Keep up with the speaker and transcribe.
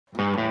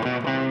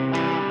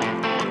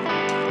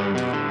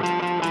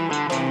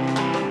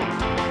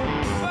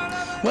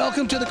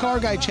Welcome to the Car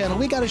Guy channel.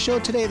 We got a show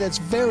today that's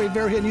very,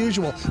 very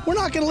unusual. We're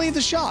not going to leave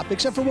the shop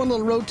except for one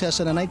little road test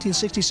in a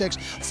 1966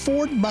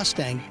 Ford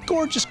Mustang.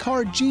 Gorgeous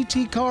car,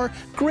 GT car,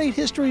 great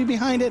history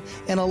behind it,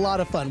 and a lot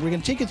of fun. We're going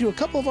to take you through a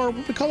couple of our,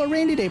 what we call our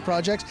rainy day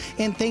projects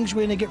and things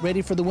we're going to get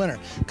ready for the winter.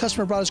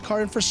 Customer brought his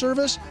car in for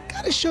service.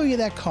 Got to show you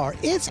that car.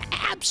 It's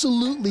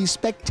absolutely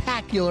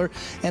spectacular,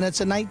 and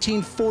it's a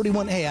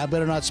 1941. Hey, I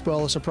better not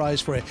spoil a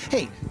surprise for you.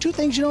 Hey, two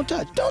things you don't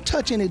touch. Don't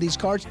touch any of these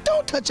cars.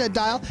 Don't touch that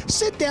dial.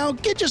 Sit down,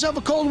 get yourself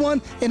a cold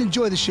one, and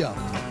enjoy the show.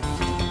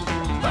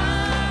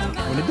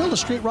 When you build a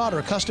street rod or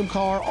a custom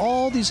car,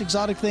 all these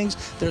exotic things,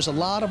 there's a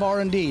lot of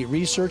R&D,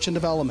 research and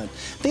development.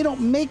 They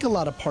don't make a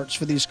lot of parts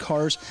for these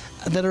cars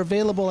that are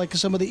available, like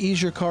some of the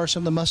easier cars,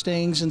 some of the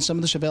Mustangs and some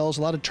of the Chevelles,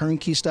 a lot of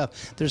turnkey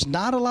stuff. There's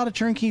not a lot of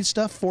turnkey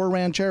stuff for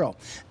Ranchero.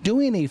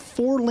 Doing a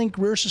 4-link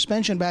rear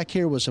suspension back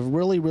here was a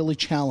really, really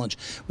challenge.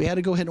 We had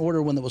to go ahead and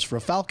order one that was for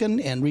a Falcon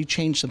and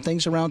rechange some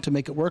things around to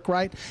make it work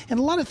right. And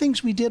a lot of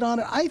things we did on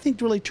it, I think,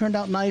 really turned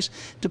out nice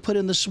to put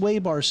in the sway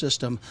bar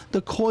system,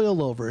 the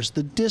coilovers,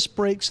 the disc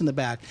brakes in the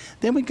back.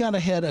 Then we got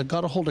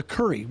a hold of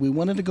Curry. We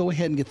wanted to go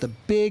ahead and get the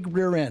big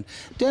rear end.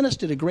 Dennis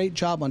did a great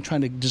job on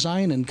trying to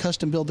design and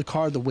custom build the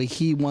car the way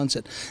he wants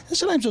it. And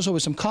sometimes there's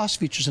always some cost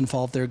features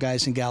involved there,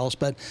 guys and gals,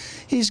 but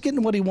he's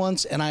getting what he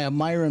wants, and I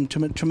admire him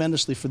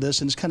tremendously for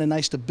this, and it's kind of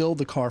nice to build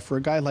the car for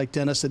a guy like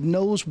Dennis that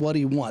knows what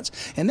he wants.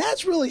 And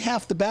that's really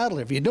half the battle.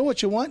 If you know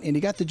what you want and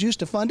you got the juice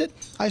to fund it,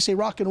 I say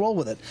rock and roll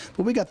with it.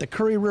 But we got the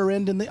Curry rear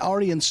end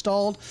already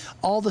installed,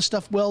 all the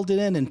stuff welded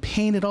in and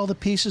painted, all the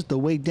pieces the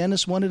way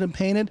Dennis wanted them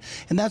painted,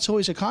 and that's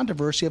always a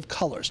controversy of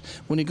colors.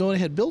 When you go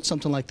ahead and build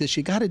something like this,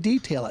 you got to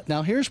detail it.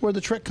 Now here's where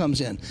the trick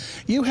comes in.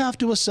 You have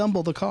to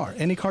assemble the car.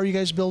 Any car you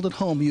guys build at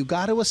home, you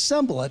got to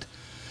assemble it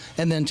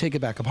and then take it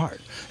back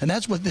apart. And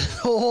that's what the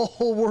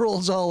whole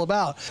world's all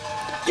about.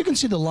 You can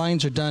see the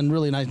lines are done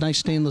really nice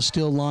stainless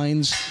steel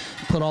lines,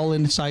 put all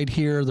inside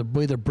here, the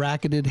way they're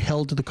bracketed,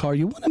 held to the car.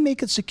 You want to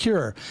make it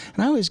secure.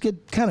 And I always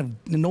get kind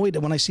of annoyed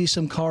when I see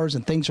some cars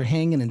and things are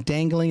hanging and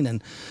dangling.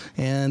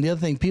 And the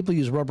other thing, people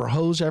use rubber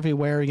hose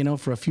everywhere, you know,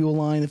 for a fuel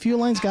line. The fuel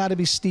line's got to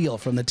be steel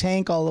from the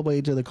tank all the way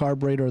to the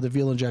carburetor or the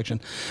fuel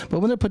injection. But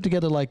when they're put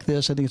together like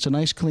this, I think it's a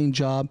nice clean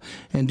job.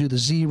 And do the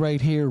Z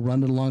right here,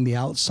 run it along the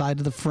outside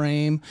of the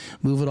frame,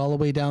 move it all the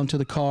way down to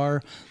the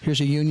car.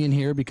 Here's a union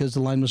here because the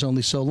line was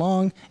only so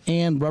long,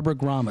 and rubber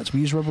grommets. We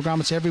use rubber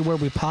grommets everywhere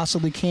we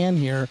possibly can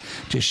here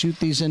to shoot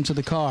these into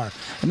the car.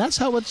 And that's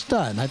how it's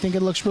done. I think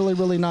it looks really,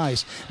 really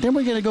nice. Then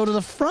we're going to go to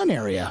the front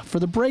area for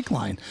the brake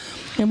line.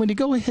 And when you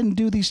go ahead and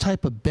do these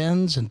type of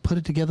bends and put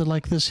it together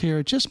like this here,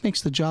 it just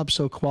makes the job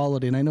so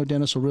quality. And I know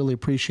Dennis will really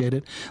appreciate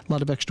it. A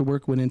lot of extra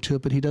work went into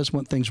it, but he does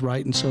want things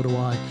right, and so do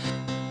I.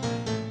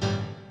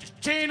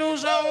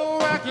 Tino's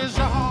old records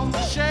on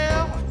the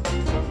shelf.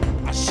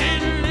 I sit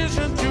and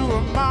listen to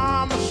her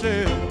mama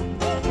say.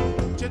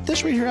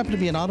 This right here happened to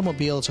be an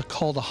automobile. It's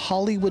called a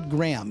Hollywood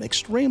Graham.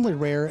 Extremely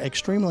rare,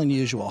 extremely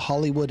unusual.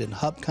 Hollywood and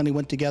Hupp kind of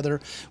went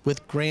together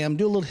with Graham.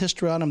 Do a little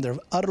history on them. They're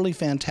utterly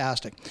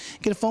fantastic.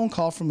 Get a phone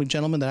call from a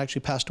gentleman that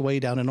actually passed away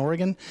down in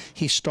Oregon.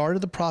 He started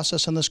the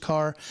process on this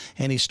car,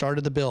 and he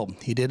started the build.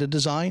 He did a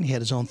design. He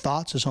had his own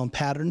thoughts, his own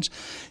patterns.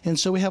 And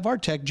so we have our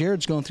tech,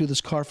 Jared's going through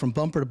this car from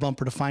bumper to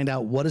bumper to find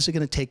out what is it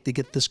going to take to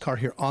get this car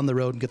here on the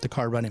road and get the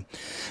car running.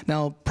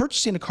 Now,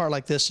 purchasing a car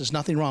like this, there's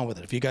nothing wrong with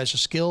it. If you guys are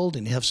skilled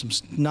and you have some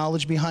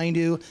knowledge behind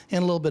you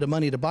and a little bit of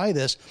money to buy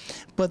this,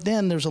 but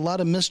then there's a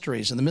lot of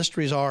mysteries, and the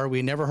mysteries are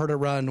we never heard it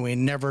run, we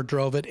never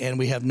drove it, and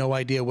we have no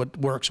idea what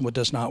works and what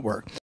does not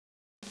work.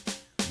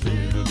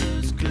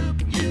 Little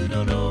scoop, you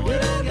don't know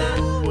what I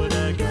got. What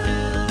I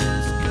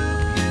got.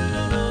 Scoop, you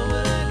don't know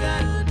what I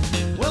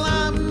got. Well,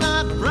 I'm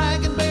not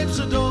bragging, babe,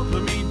 so don't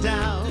put me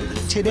down.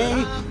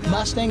 Today,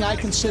 Mustang I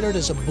consider it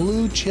as a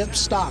blue chip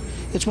stock.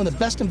 It's one of the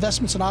best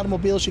investments in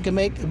automobiles you can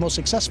make, the most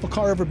successful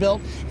car ever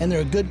built, and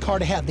they're a good car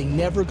to have. They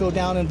never go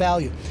down in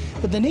value.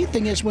 But the neat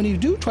thing is when you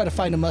do try to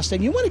find a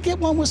Mustang, you want to get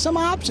one with some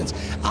options.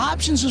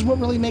 Options is what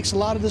really makes a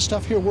lot of this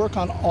stuff here work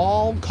on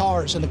all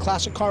cars in the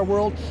classic car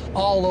world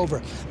all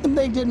over. And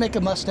they did make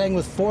a Mustang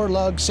with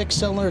 4-lug,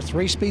 6-cylinder,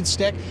 3-speed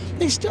stick.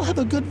 They still have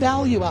a good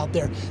value out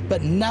there,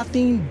 but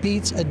nothing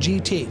beats a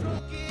GT.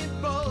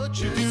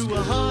 You do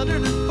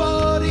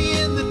 140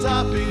 in the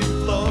top.